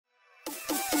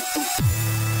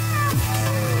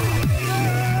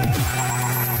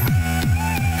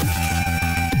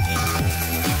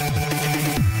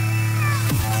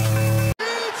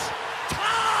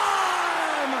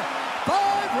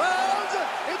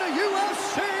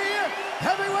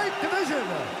featherweight division.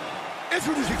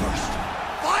 Introducing first,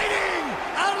 fighting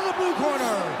out of the blue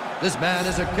corner. This man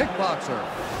is a kickboxer,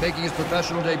 making his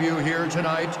professional debut here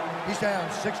tonight. He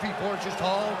stands 6 feet 4 inches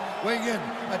tall, weighing in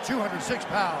at 206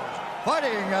 pounds.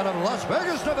 Fighting out of Las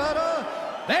Vegas, Nevada,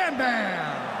 Bam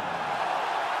Bam.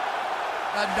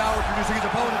 And now introducing his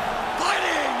opponent,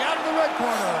 fighting out of the red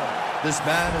corner. This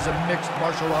man is a mixed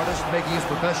martial artist, making his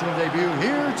professional debut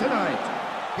here tonight.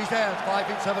 He stands 5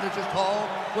 feet 7 inches tall,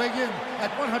 weighing in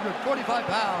at 145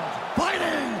 pounds.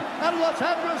 Fighting out of Los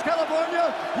Angeles,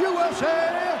 California,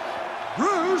 USA,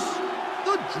 Bruce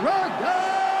the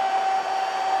Dragon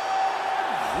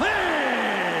Lee!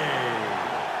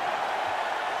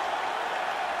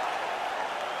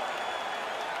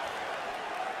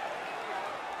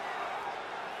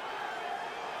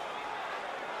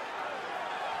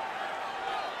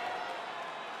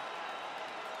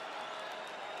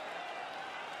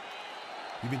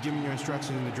 You've been given your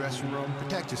instructions in the dressing room.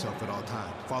 Protect yourself at all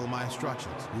times. Follow my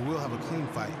instructions. We will have a clean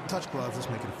fight. Touch gloves. Let's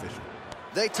make it official.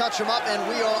 They touch him up, and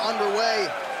we are underway.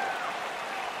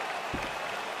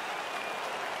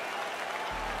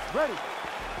 Ready.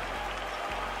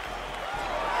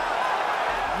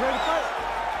 Ready to fight.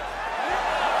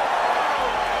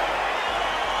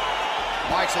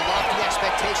 All right, so lofty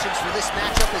expectations for this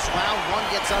matchup as round one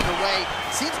gets underway.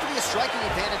 Seems to be a striking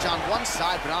advantage on one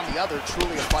side, but on the other,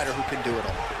 truly a fighter who can do it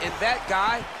all. And that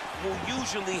guy will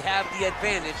usually have the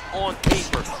advantage on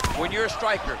paper. When you're a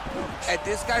striker, at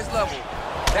this guy's level,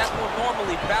 that will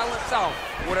normally balance out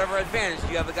whatever advantage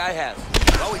the other guy has.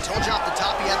 Well, we told you off the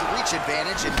top he had the reach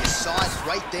advantage, and you saw it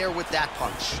right there with that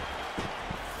punch.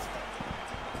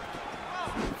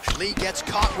 Lee gets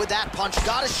caught with that punch.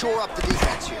 Got to shore up the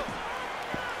defense here.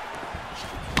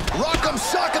 Rock'em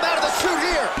sock him out of the chute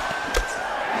here.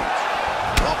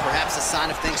 Well, perhaps a sign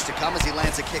of things to come as he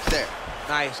lands a kick there.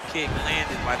 Nice kick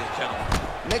landed by this gentleman.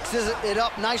 Mixes it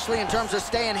up nicely in terms of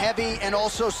staying heavy and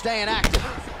also staying active.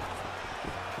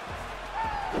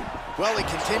 Well, he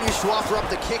continues to offer up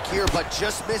the kick here, but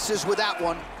just misses with that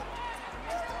one.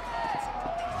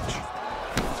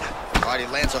 All right, he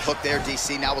lands a hook there,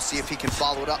 DC. Now we'll see if he can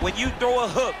follow it up. When you throw a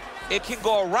hook, it can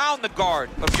go around the guard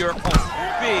of your opponent.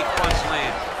 Big punch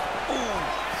land.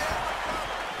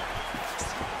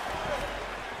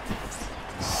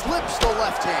 Slips the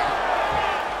left hand.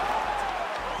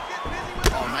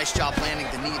 Oh, nice job landing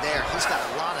the knee there. He's got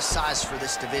a lot of size for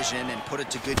this division and put it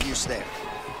to good use there.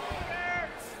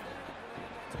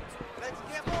 Let's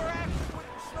get more active with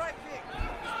the striking.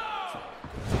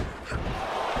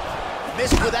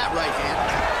 Missed with that right hand.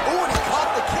 Oh, and he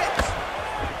caught the kick.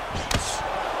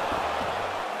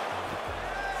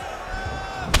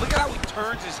 Look at how he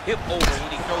turns his hip over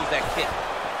when he throws that kick.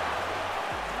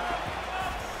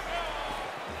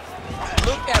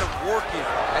 Look at him working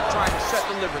at trying to shut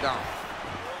the liver down.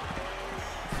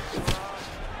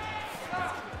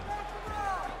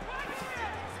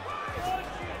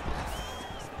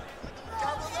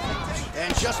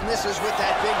 And just misses with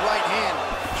that big right hand.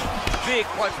 Big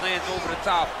punch lands over the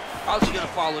top. How's he gonna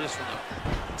follow this one up?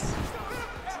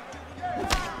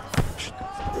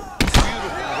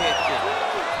 Beautiful head kick.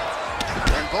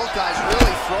 And both guys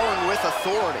really throwing with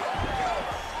authority.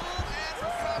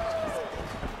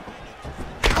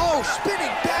 Oh,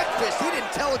 spinning back fist. He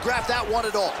didn't telegraph that one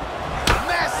at all.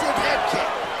 Massive head kick.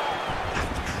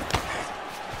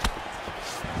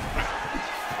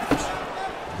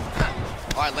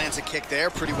 All right, lands a kick there.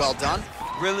 Pretty well done.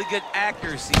 Really good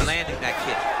accuracy landing that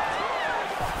kick.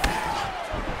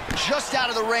 Just out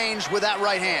of the range with that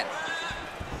right hand.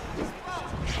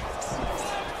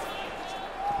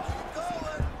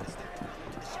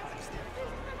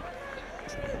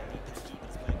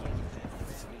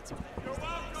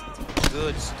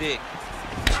 Good stick.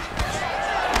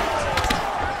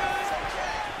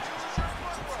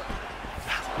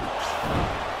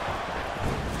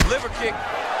 Liver kick.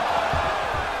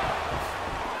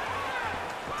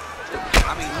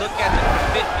 I mean, look at the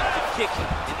commitment to kicking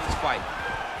in this fight.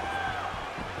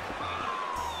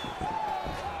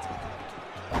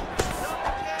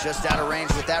 Just out of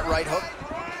range with that right hook.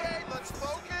 Let's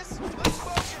focus. Let's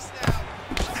focus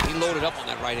now. He loaded up on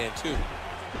that right hand, too.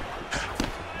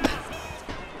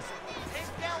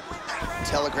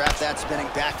 Telegraph that spinning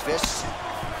back fist.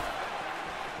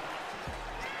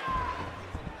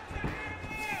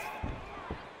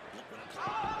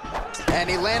 And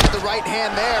he landed the right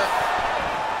hand there.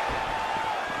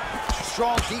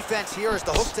 Strong defense here as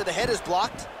the hook to the head is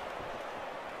blocked.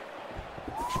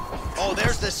 Oh,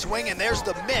 there's the swing and there's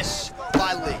the miss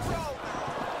by Lee.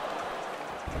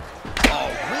 Oh,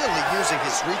 really using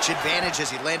his reach advantage as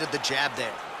he landed the jab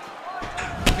there.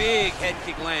 Big head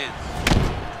kick lands.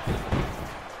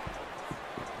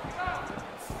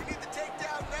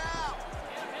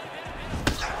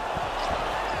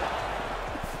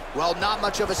 Well, not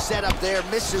much of a setup there.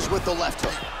 Misses with the left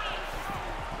hook.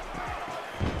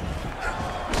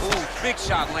 Ooh, big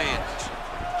shot lands.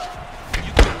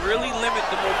 You can really limit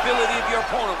the mobility of your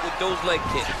opponent with those leg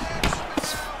kicks.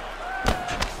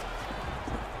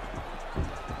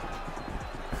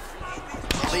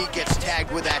 Lee gets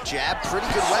tagged with that jab. Pretty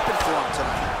good weapon for him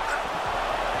tonight.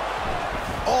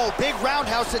 Oh, big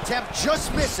roundhouse attempt,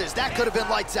 just misses. That could have been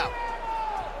lights out.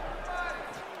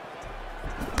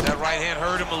 That right hand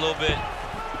hurt him a little bit.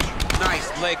 Nice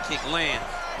leg kick lands.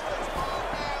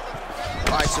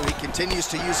 All right, so he continues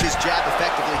to use his jab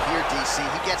effectively here, DC.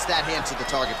 He gets that hand to the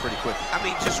target pretty quickly. I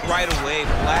mean, just right away,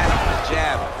 blast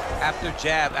jab after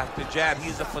jab after jab.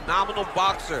 He's a phenomenal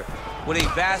boxer with a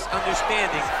vast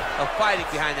understanding of fighting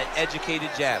behind that educated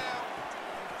jab.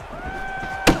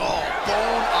 Oh,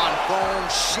 bone on bone,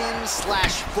 shin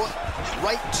slash foot,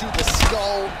 right to the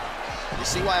skull. You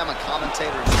see why I'm a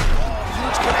commentator?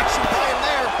 Huge connection play in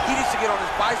there. He needs to get on his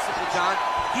bicycle, John.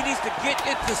 He needs to get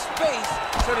into space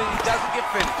so that he doesn't get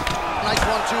finished. Nice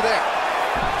 1-2 there.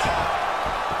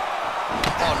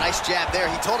 Oh, nice jab there.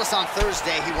 He told us on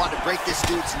Thursday he wanted to break this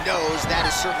dude's nose. That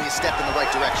is certainly a step in the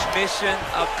right direction. Mission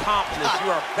accomplished.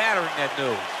 You are battering that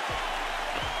nose.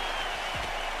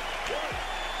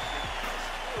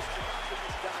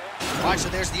 All right, so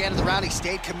there's the end of the round. He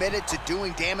stayed committed to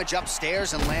doing damage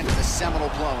upstairs and landed a seminal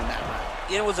blow in that round.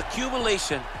 It was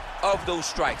accumulation of those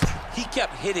strikes. He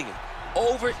kept hitting it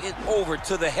over and over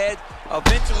to the head.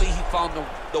 Eventually, he found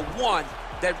the one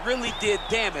that really did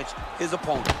damage his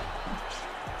opponent.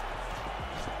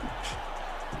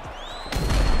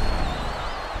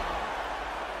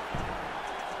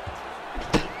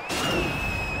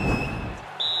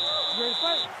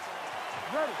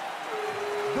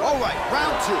 All right,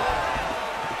 round 2.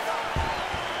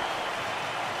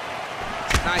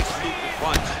 Nice looping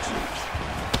punch.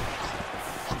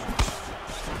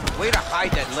 Way to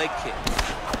hide that leg kick.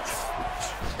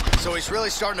 So he's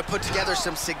really starting to put together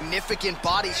some significant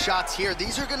body shots here.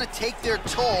 These are going to take their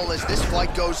toll as this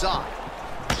fight goes on.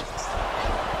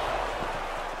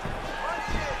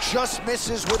 Just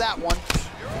misses with that one.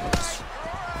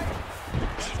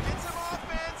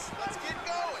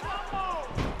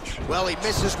 Well, he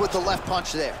misses with the left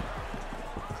punch there.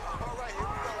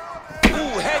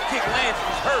 Ooh, head kick lands,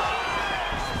 he's hurt.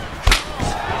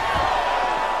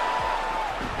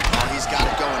 Oh, he's got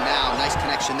it going now. Nice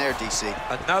connection there, DC.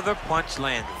 Another punch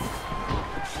landed.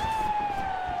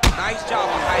 Nice job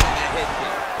of hiding that head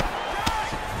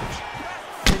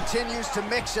kick. Continues to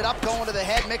mix it up, going to the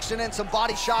head, mixing in some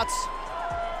body shots.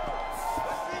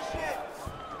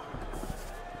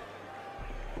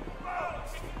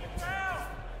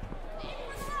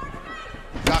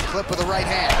 Got clip with the right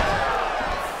hand.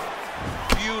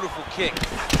 Beautiful kick.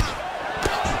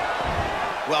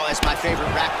 Well, as my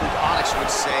favorite rap group Onyx would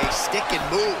say, stick and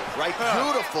move, right?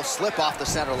 Beautiful slip off the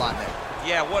center line there.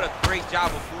 Yeah, what a great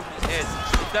job of moving his head.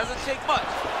 It doesn't take much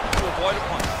to avoid a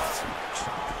punch.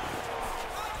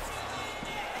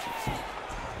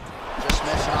 Just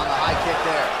missing on the high kick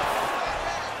there.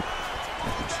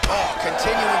 Oh,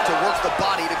 continuing to work the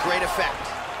body to great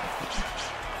effect.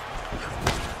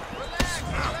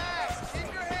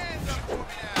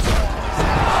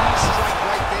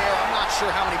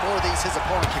 How many more of these his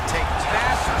opponent can take.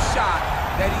 Massive shot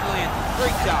that he landed.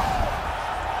 Great job.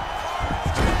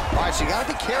 All right, so you got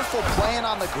to be careful playing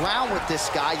on the ground with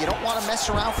this guy. You don't want to mess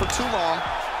around for too long.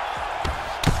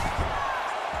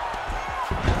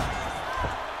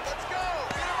 Let's go.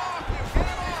 Get him off you. Get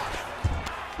him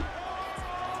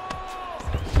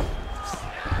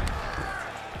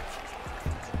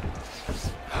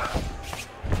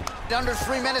off. Under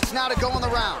 3 minutes now to go in the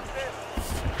round.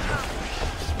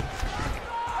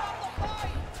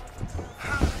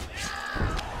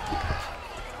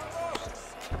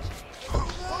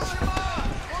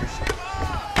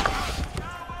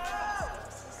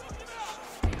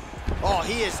 Oh,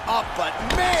 he is up, but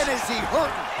man, is he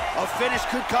hurting. A finish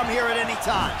could come here at any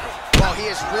time. Well, he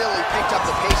has really picked up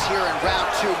the pace here in round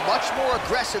 2. Much more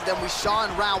aggressive than we saw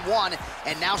in round 1,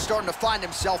 and now starting to find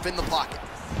himself in the pocket.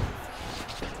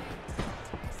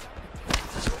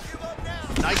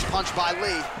 Nice punch by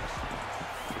Lee.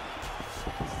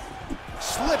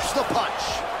 Slips the punch.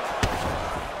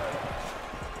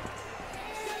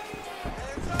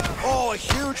 Oh, a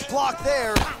huge block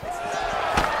there.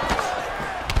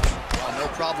 No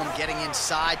problem getting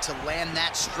inside to land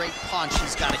that straight punch.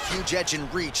 He's got a huge edge in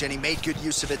reach, and he made good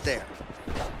use of it there.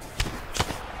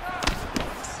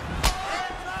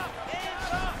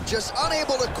 Just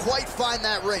unable to quite find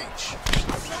that range.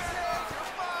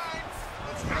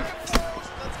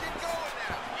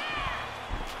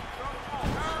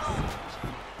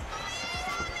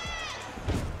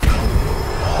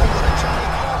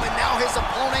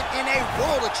 in a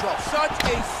world of trouble. Such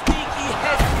a sneaky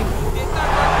head kick. He did not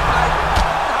recognize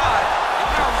it high, and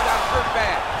now he got hurt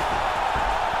bad.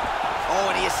 Oh,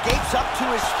 and he escapes up to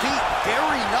his feet.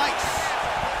 Very nice.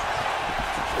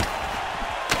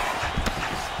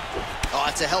 Oh,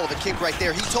 that's a hell of a kick right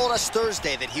there. He told us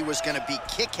Thursday that he was going to be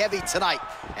kick-heavy tonight,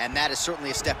 and that is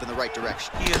certainly a step in the right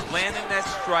direction. He is landing that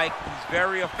strike. He's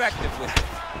very effective with it.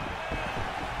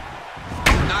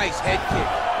 Nice head kick.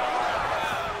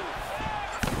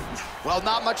 Well,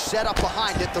 not much setup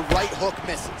behind it. The right hook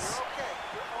misses.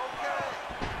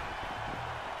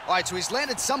 All right, so he's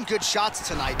landed some good shots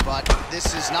tonight, but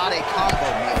this is not a combo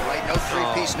meal, right? No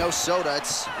three-piece, no soda.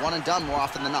 It's one and done more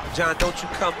often than not. John, don't you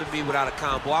come to me without a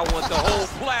combo. I want the whole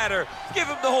platter. Give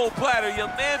him the whole platter,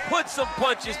 young man. Put some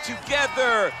punches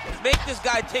together. Make this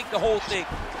guy take the whole thing.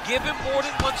 Give him more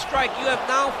than one strike. You have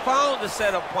now found the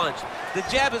setup punch. The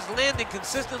jab is landing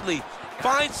consistently.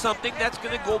 Find something that's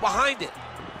going to go behind it.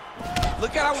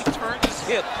 Look at how he turned his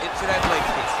hip into that leg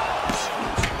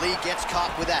kick. Lee gets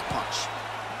caught with that punch.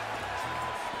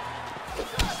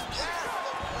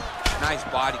 Nice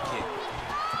body kick.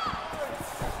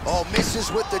 Oh,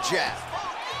 misses with the jab.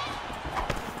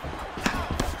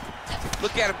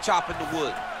 Look at him chopping the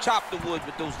wood. Chop the wood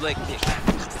with those leg kicks.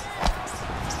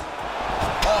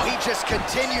 Oh, he just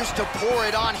continues to pour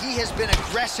it on. He has been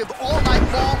aggressive all night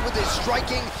long with his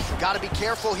striking. Got to be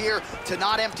careful here to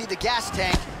not empty the gas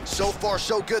tank. So far,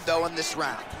 so good, though, in this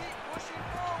round.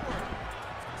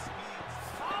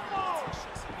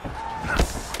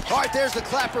 All right, there's the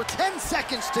clapper. 10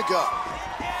 seconds to go.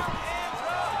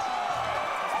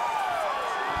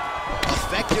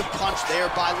 Effective punch there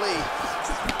by Lee.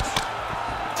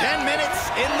 10 minutes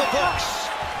in the books.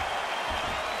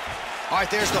 All right,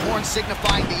 there's the horn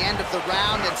signifying the end of the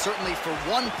round, and certainly for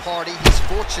one party, he's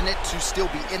fortunate to still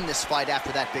be in this fight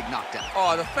after that big knockdown.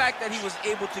 Oh, the fact that he was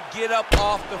able to get up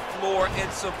off the floor and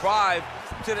survive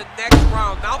to the next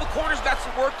round. Now the corner's got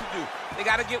some work to do. They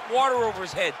got to get water over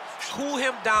his head, cool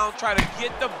him down, try to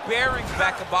get the bearings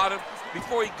back about him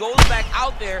before he goes back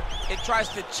out there and tries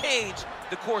to change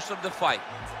the course of the fight.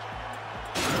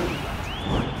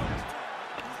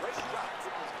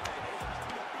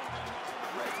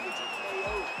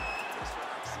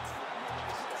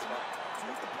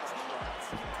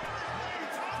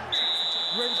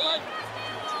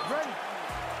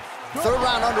 Third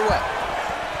round underway.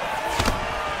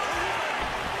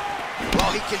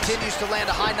 Well, he continues to land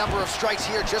a high number of strikes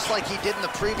here, just like he did in the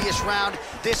previous round.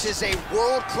 This is a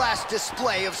world-class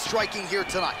display of striking here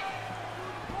tonight.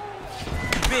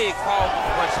 Big, powerful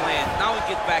punch land. Now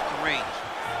he gets back to range.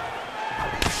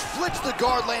 Splits the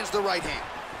guard, lands the right hand.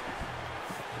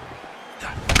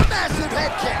 Massive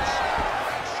head kick.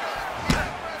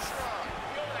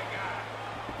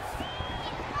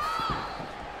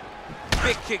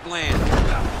 Big kick land.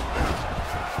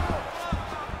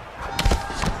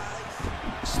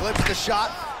 Slips the shot.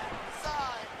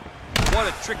 What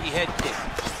a tricky head kick.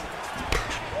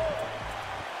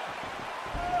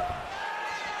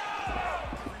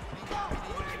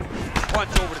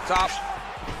 Punch over the top.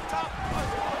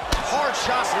 Hard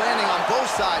shots landing on both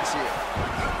sides here.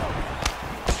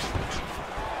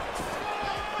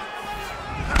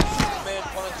 Man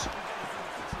punch.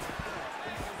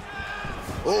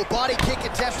 Oh, body kick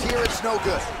attempt here, it's no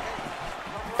good.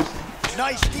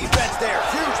 Nice defense there,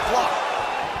 huge block.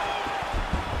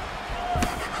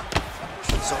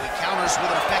 So he counters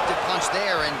with an effective punch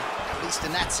there, and at least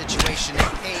in that situation, it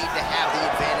paid to have the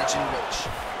advantage in reach.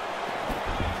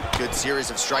 Good series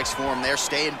of strikes for him there,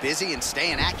 staying busy and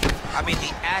staying accurate. I mean,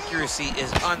 the accuracy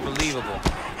is unbelievable.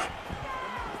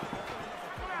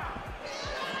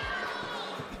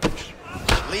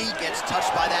 Lee gets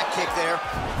touched by that kick there.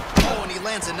 Oh, and he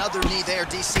lands another knee there,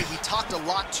 DC. He talked a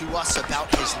lot to us about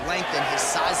his length and his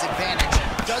size advantage.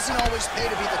 Doesn't always pay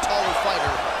to be the taller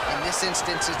fighter. In this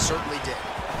instance, it certainly did.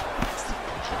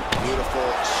 Beautiful,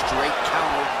 straight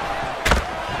counter.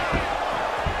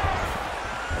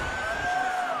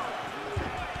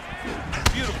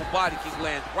 Beautiful body kick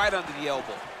lands right under the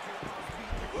elbow.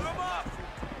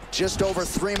 Just over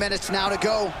 3 minutes now to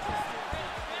go.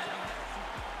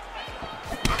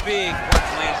 Big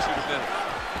punch lands through the middle.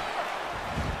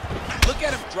 Look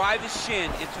at him drive his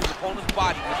shin into his opponent's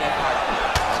body with that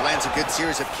body. Lands a good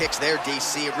series of kicks there,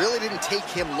 DC. It really didn't take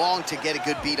him long to get a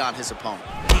good beat on his opponent.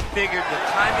 He figured the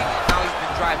timing, and now he's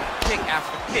been driving kick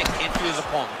after kick into his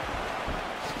opponent.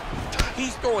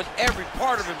 He's throwing every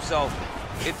part of himself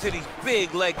into these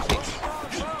big leg kicks.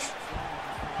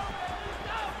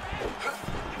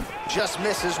 Just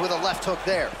misses with a left hook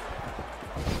there.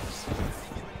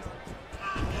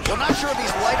 Well, not sure if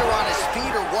he's lighter on his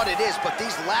feet or what it is, but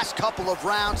these last couple of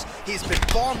rounds, he's been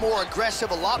far more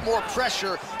aggressive, a lot more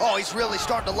pressure. Oh, he's really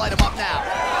starting to light him up now.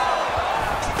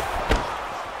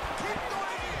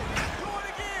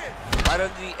 Right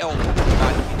under the elbow.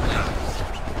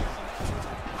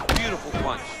 Beautiful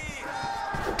punch.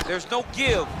 There's no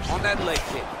give on that leg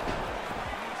kick.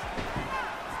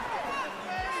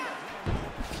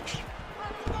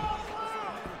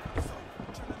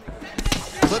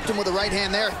 Flipped him with the right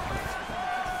hand there.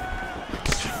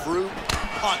 Fruit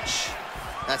punch.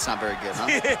 That's not very good, huh?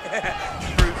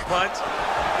 Fruit punch.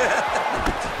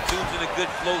 Dude's in a good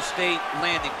flow state,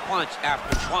 landing punch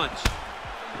after punch.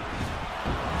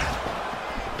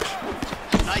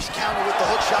 Nice counter with the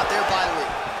hook shot there by Lee.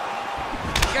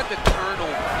 Look at the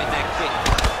turnover in that kick.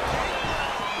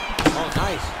 Oh,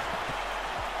 nice.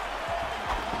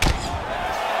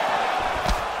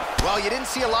 Well, you didn't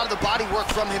see a lot of the body work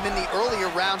from him in the earlier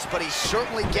rounds, but he's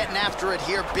certainly getting after it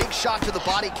here. Big shot to the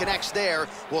body connects there.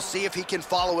 We'll see if he can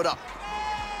follow it up.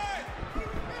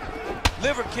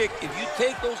 Liver kick, if you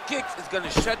take those kicks, it's going to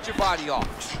shut your body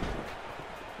off.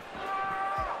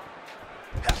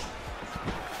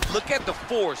 Look at the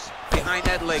force behind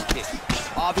that leg kick.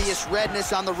 Obvious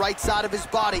redness on the right side of his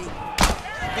body.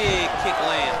 Big kick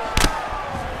land.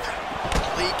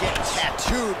 Lee getting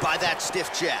tattooed by that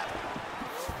stiff jab.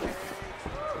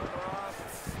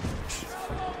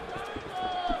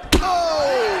 Oh,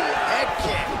 head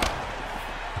kick.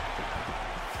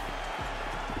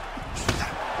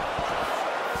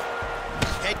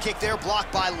 Head kick there,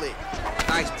 blocked by Lee.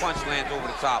 Nice punch lands over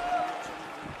the top.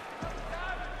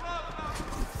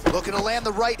 Looking to land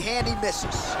the right hand, he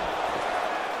misses.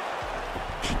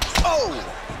 Oh!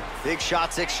 Big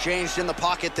shots exchanged in the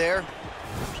pocket there.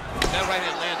 That right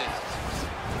hand landed.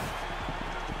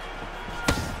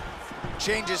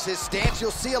 Changes his stance.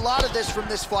 You'll see a lot of this from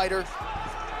this fighter. –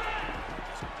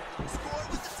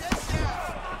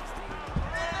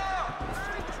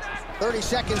 30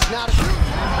 seconds now to... He's in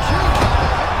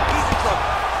trouble.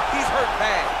 He's hurt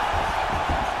bad.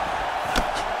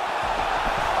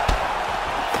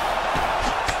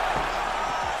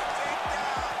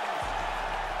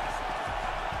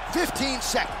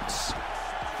 seconds.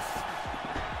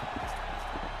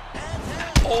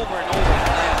 Over and over, he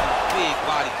lands big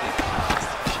body kick.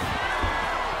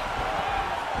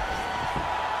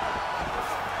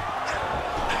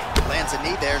 Lands a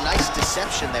knee there. Nice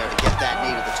deception there to get that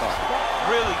knee to the target.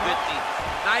 Really good knee.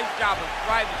 Nice job of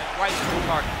driving it right to the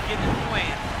target. Getting it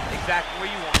planned exactly where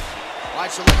you want it. All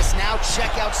right, so let us now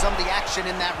check out some of the action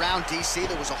in that round, DC.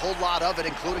 There was a whole lot of it,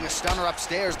 including a stunner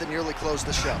upstairs that nearly closed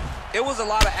the show. It was a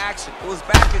lot of action. It was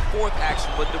back and forth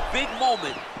action, but the big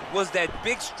moment was that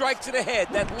big strike to the head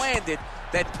that landed,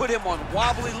 that put him on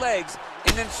wobbly legs,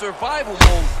 and in survival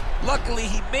mode, luckily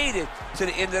he made it to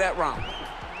the end of that round.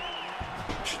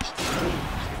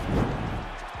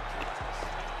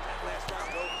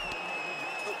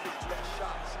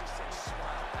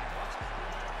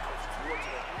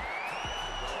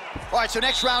 All right, so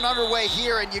next round underway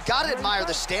here, and you got to admire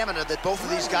the stamina that both of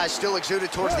these guys still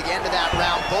exuded towards the end of that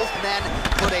round. Both men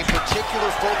put a particular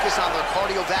focus on their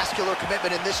cardiovascular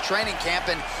commitment in this training camp,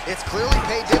 and it's clearly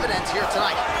paid dividends here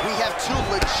tonight. We have two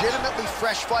legitimately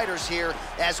fresh fighters here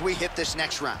as we hit this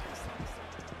next round.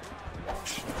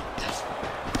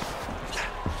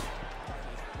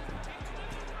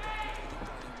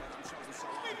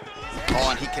 Oh,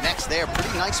 and he connects there.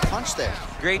 Pretty nice punch there.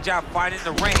 Great job finding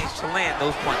the range to land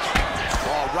those punches.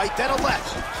 Oh, right then a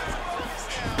left.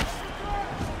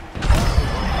 He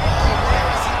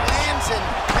lands, and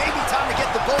maybe time to get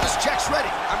the bonus checks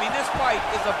ready. I mean, this fight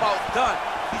is about done.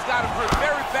 He's got him hurt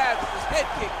very bad with his head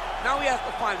kick. Now he has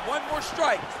to find one more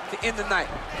strike to end the night.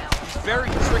 He's very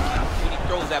tricky when he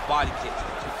throws that body kick.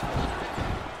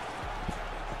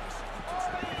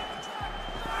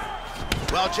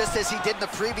 Well, just as he did in the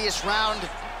previous round,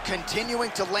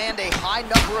 continuing to land a high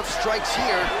number of strikes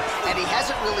here, and he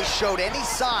hasn't really showed any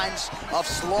signs of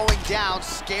slowing down.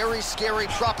 Scary, scary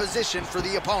proposition for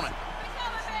the opponent.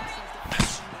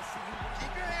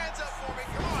 Keep your hands up for me,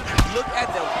 come on. Look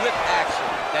at the whip action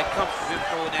that comes from him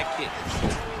throwing that kick.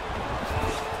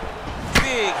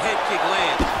 Big head kick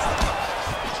lands.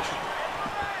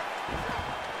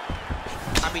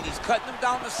 I mean, he's cutting them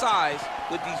down to size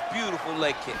with these beautiful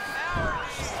leg kicks.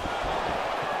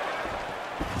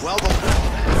 Well, that's a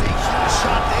huge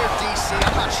shot there, DC.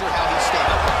 I'm not sure how he stayed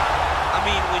up. I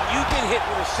mean, when you get hit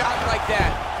with a shot like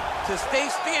that, to stay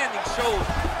standing shows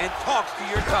and talks to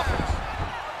your toughness.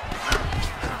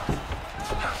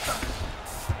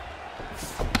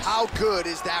 How good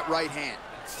is that right hand?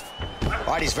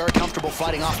 All right, he's very comfortable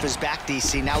fighting off his back,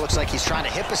 DC. Now looks like he's trying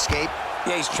to hip escape.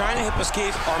 Yeah, he's trying to hip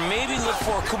escape or maybe look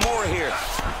for a Kimura here.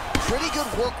 Pretty good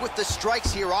work with the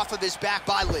strikes here off of his back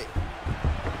by Lee.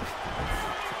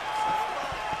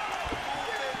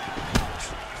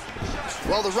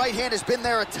 Well, the right hand has been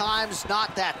there at times,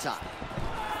 not that time.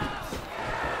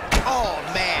 Oh,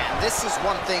 man, this is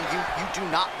one thing you do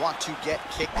not want to get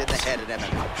kicked in the head at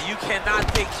MMA. You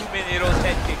cannot take too many of those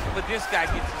head kicks, but this guy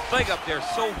gets his leg up there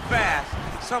so fast,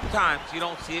 sometimes you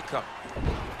don't see it coming.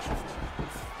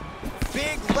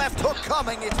 Big left hook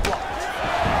coming, it's blocked.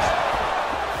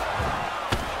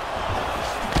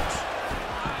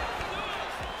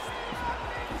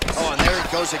 Oh, and there he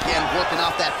goes again, working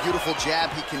off that beautiful jab.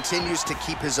 He continues to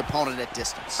keep his opponent at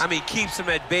distance. I mean, keeps him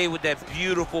at bay with that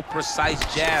beautiful, precise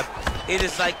jab. It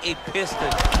is like a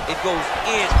piston. It goes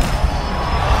in.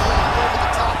 Over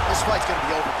the top. This fight's going to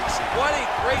be over, DC. What a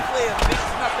great way of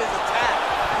mixing up his attack.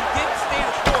 He didn't stay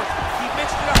the course. He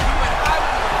mixed it up. He went high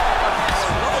with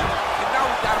the low, and now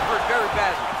he got him hurt very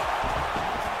badly.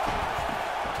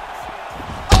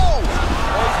 Oh!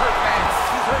 Oh, he's hurt bad.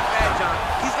 He's hurt bad, John.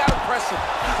 He's got to press him.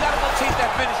 He's got to go chase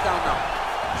that finish down now.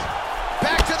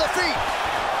 Back to the feet.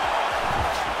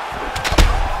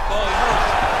 Oh, he hurt.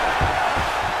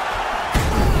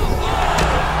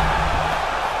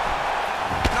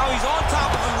 Now he's on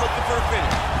top of him looking for a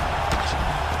finish.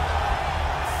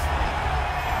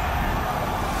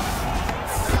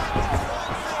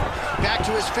 Back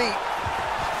to his feet.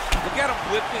 Look at him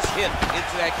whip his hip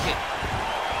into that kick.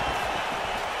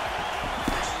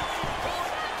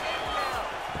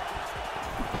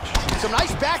 Some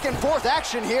nice back and forth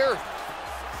action here.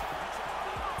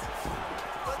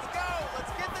 Let's go.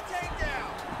 Let's get the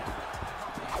takedown.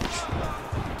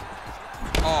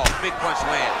 Oh, big punch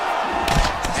land.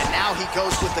 And now he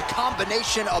goes with the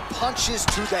combination of punches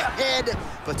to the head.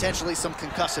 Potentially some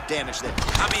concussive damage there.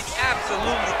 I mean,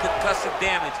 absolutely concussive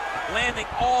damage. Landing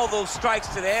all those strikes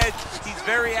to the head. He's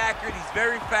very accurate, he's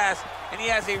very fast, and he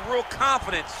has a real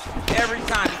confidence every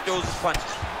time he throws his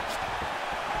punches.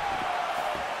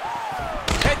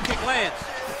 Head kick lands.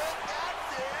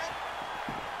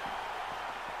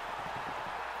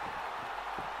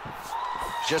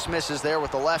 Just misses there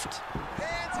with the left.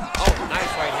 Oh,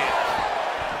 nice right hand.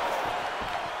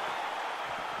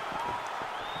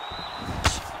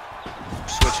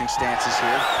 Switching stances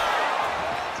here.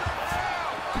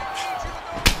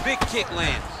 Big kick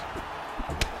lands.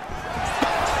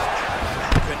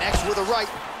 Connects with a right.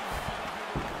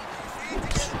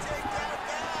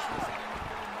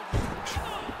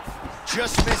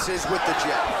 Just misses with the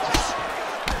jab.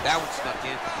 That one snuck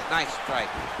in. Nice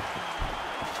strike.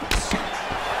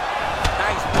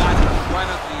 Nice block right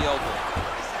under the elbow.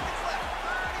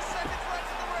 30 seconds left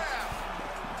in the round.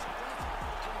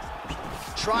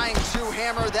 Trying to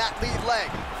hammer that lead leg.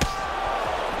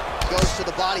 Goes to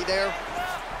the body there.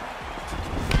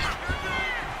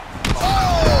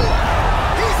 Oh!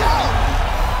 He's out!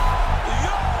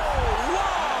 Yo!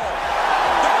 Wow!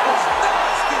 That was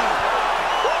nasty!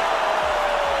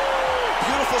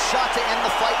 Beautiful shot to end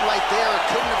the fight right there. It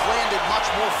couldn't have landed much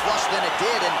more flush than it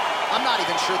did, and I'm not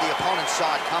even sure the opponent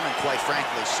saw it coming, quite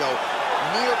frankly. So,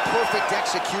 near perfect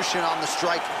execution on the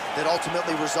strike that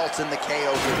ultimately results in the KO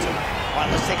here tonight. All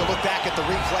right, let's take a look back at the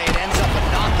replay. It ends up a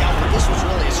knockout, but this was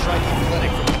really a striking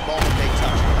clinic from the moment they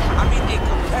touched it. I mean, a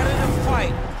competitive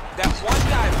fight that one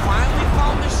guy finally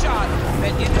found the shot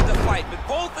that ended the fight. But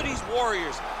both of these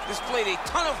warriors displayed a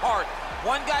ton of heart.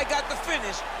 One guy got the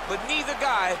finish, but neither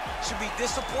guy should be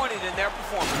disappointed in their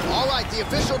performance. All right, the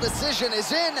official decision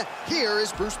is in. Here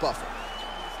is Bruce Buffer.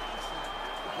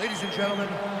 Ladies and gentlemen,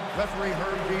 referee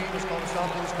Herb Dean is going to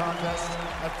stop this contest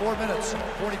at 4 minutes,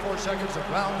 44 seconds of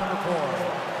round number 4.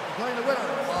 Declaring the winner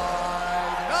by